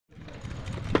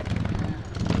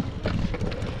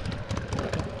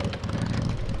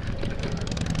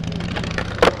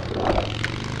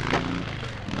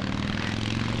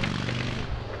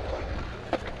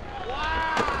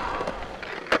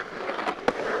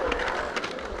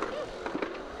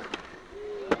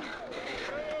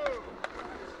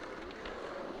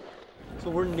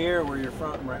we're near where you're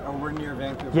from, right? Or we're near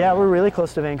Vancouver. Yeah, we're really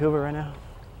close to Vancouver right now.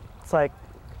 It's like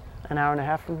an hour and a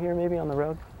half from here, maybe, on the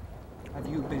road. Have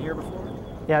you been here before?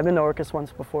 Yeah, I've been to Orcas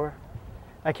once before.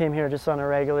 I came here just on a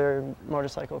regular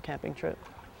motorcycle camping trip.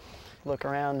 Look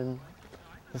around and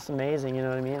it's amazing, you know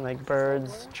what I mean? Like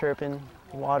birds chirping,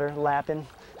 water lapping.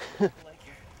 The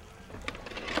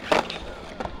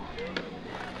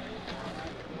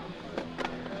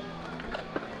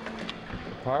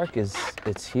park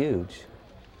it's huge.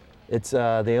 It's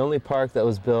the only park that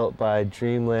was built by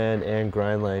Dreamland and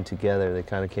Grindline together. They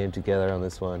kind of came together on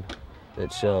this one.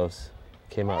 It shows.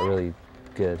 Came out really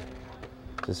good.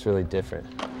 Just really different.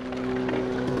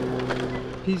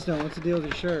 Keystone, what's the deal with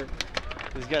your shirt?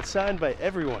 It's got signed by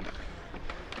everyone.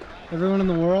 Everyone in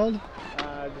the world?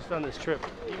 Just on this trip.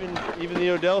 Even the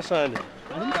Odell signed it.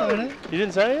 I didn't sign it. You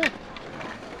didn't sign it?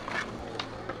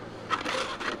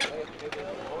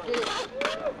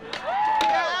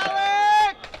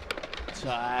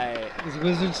 Tight. Is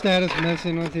wizard status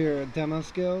messing with your demo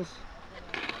skills?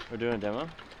 We're doing a demo?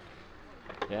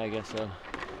 Yeah, I guess so.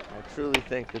 I truly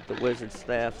think that the wizard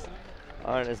staffs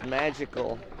aren't as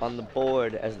magical on the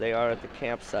board as they are at the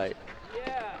campsite.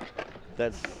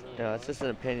 That's, it's just an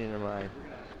opinion of mine.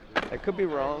 I could be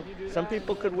wrong. Some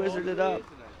people could wizard it up.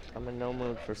 I'm in no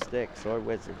mood for sticks or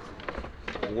wizards.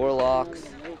 Warlocks,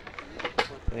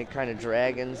 any kind of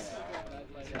dragons,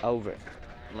 it's over.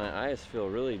 My eyes feel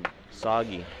really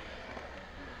soggy.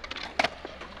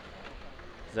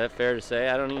 Is that fair to say?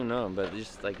 I don't even know, but they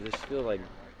just feel like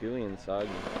gooey and soggy.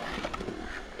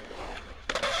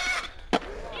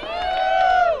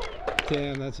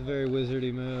 Damn, that's a very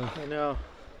wizardy move. I know.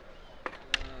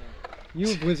 You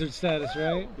have wizard status,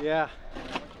 right? Yeah.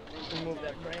 Move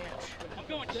that branch. I'm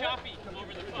going choppy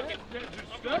over the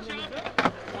fucking.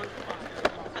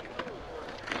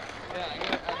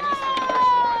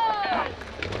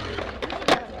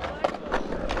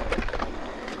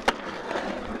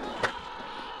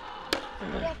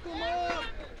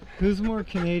 Who's more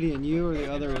Canadian, you or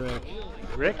the other Rick?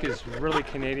 Rick is really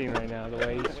Canadian right now, the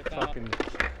way he's fucking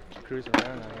cruising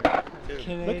around out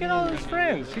here. Look at all his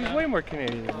friends. He's way more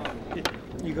Canadian than me.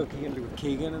 You go with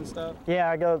Keegan and stuff?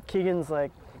 Yeah, Keegan's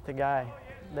like the guy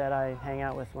that I hang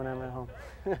out with when I'm at home.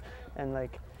 And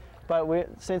like, but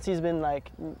since he's been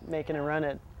like making a run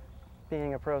at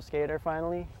being a pro skater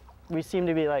finally, we seem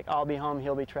to be like, I'll be home,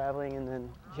 he'll be traveling, and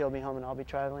then he'll be home and I'll be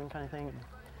traveling kind of thing.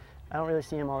 I don't really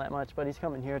see him all that much, but he's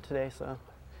coming here today, so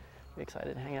I'm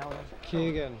excited to hang out with him.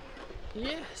 Keegan.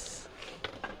 Yes.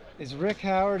 Is Rick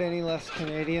Howard any less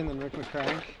Canadian than Rick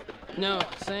McCrank? No,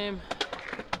 same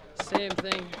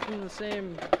thing, from the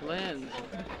same land.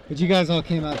 But you guys all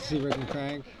came out to see Rick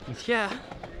McCrank? Yeah.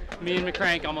 Me and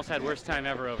McCrank almost had worst time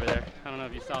ever over there. I don't know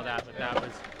if you saw that, but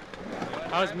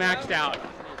I was maxed out.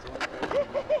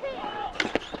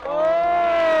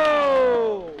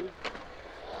 Oh!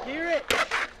 Hear it!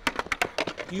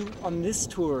 On this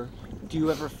tour, do you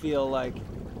ever feel like,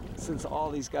 since all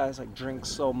these guys like drink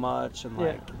so much and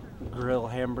like grill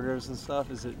hamburgers and stuff,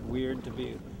 is it weird to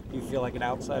be, do you feel like an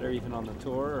outsider even on the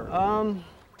tour? Or?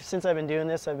 Since I've been doing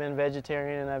this, I've been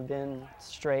vegetarian and I've been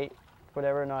straight,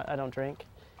 whatever, I don't drink.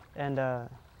 And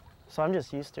so I'm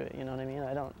just used to it, you know what I mean?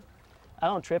 I don't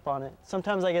trip on it.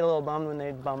 Sometimes I get a little bummed when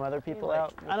they bum other people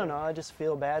out. I don't know, I just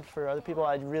feel bad for other people.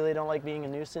 I really don't like being a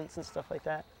nuisance and stuff like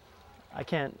that. I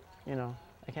can't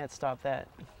stop that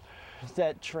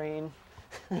train.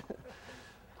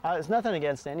 It's nothing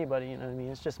against anybody, you know what I mean?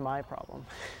 It's just my problem.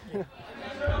 It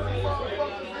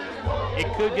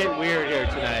could get weird here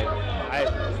tonight. I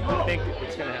think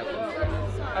it's gonna happen.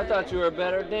 I thought you were a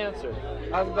better dancer.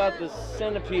 I was about to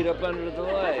centipede up under the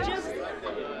legs.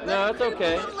 No, it's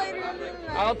okay.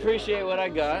 I'll appreciate what I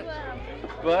got,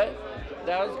 but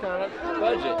that was kind of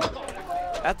budget.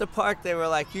 At the park, they were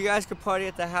like, you guys could party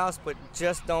at the house, but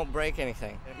just don't break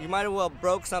anything. You might have well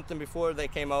broke something before they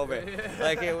came over.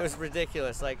 Like, it was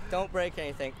ridiculous. Like, don't break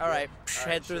anything. All right,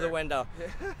 head through the window.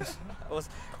 Let's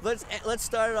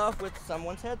start it off with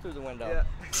someone's head through the window. Yeah.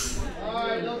 All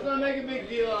right, let's not make a big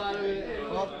deal out of it.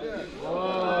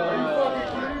 Are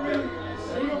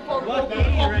you fucking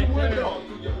kidding me?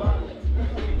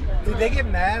 Did they get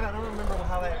mad? I don't remember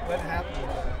what happened.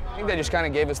 I think they just kind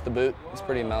of gave us the boot. It's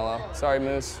pretty mellow. Sorry,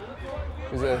 Moose.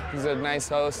 He's a nice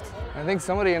host. I think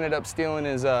somebody ended up stealing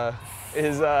his he had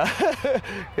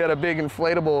a big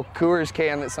inflatable Coors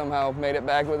can that somehow made it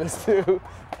back with us too.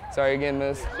 Sorry again,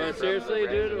 Moose. But seriously,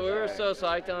 dude, we were so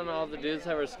psyched on all the dudes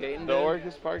that were skating. The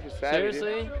Orcas Park is fabulous.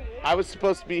 Seriously? I was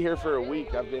supposed to be here for a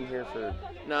week. I've been here for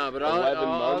No, but 11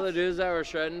 all the months. dudes that were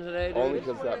shredding today, dude, Only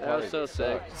 'cause that was party so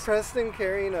sick. Preston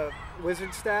carrying a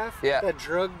wizard staff that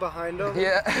drug behind him.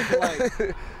 Yeah.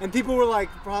 And people were like,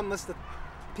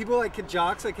 people like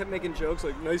jocks that kept making jokes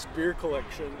like, nice beer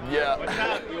collection. Yeah. Watch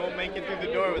out, you won't make it through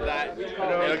the door with that.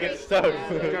 It'll get stuck.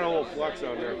 It's got a little flux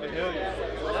on there.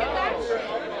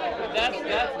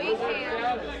 That's wizard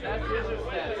staff. That's wizard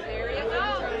staff. There you go.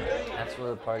 That's where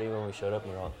the party when we showed up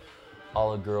and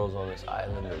all the girls on this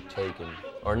island are taken.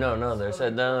 Or no,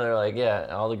 they're like, yeah,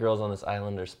 all the girls on this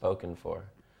island are spoken for.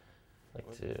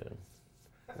 Like, dude,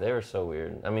 they were so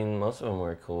weird. I mean, most of them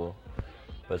were cool,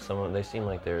 but they seemed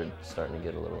like they were starting to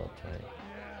get a little uptight.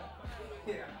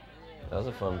 That was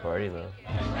a fun party though.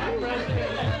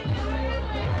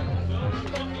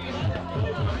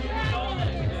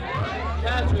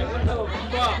 Patrick, what the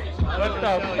fuck? What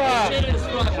the fuck? This shit is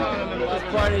fucking. This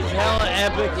party's hella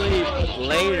epically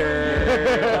later.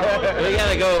 We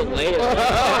gotta go later.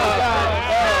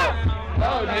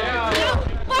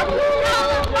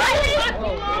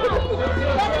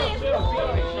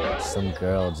 Some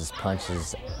girl just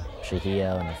punches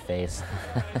Trujillo in the face.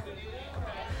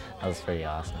 That was pretty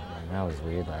awesome, man. That was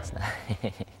weird last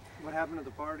night. What happened at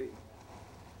the party?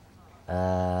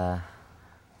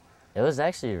 It was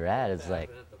actually rad. It's like.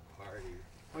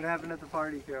 What happened at the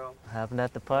party, Carol? What happened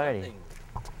at the party?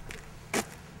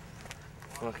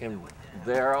 Fucking,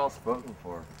 they're all spoken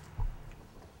for.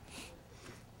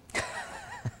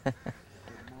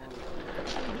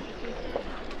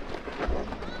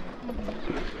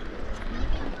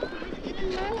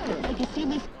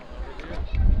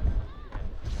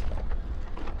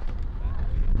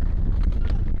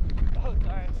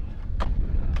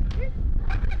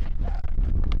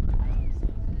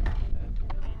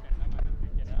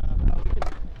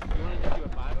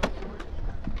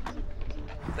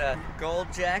 The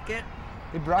gold jacket.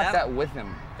 He brought that with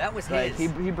him. That was like,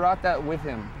 his. He brought that with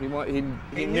him.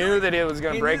 He knew that it was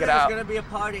going to break it out. He knew there was going to be a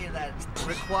party that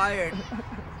required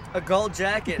a gold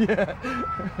jacket.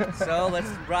 Yeah. So let's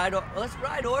ride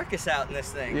Orcas out in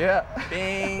this thing. Yeah.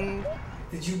 Bing.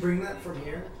 Did you bring that from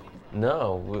here?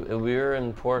 No, we were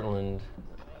in Portland.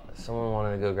 Someone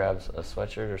wanted to go grab a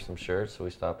sweatshirt or some shirts, so we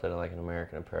stopped at like an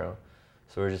American Apparel.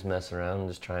 So we were just messing around and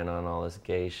just trying on all this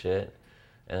gay shit.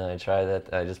 And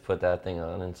I just put that thing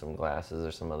on and some glasses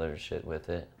or some other shit with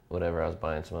it. Whatever, I was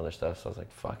buying some other stuff, so I was like,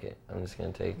 fuck it. I'm just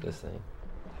gonna take this thing.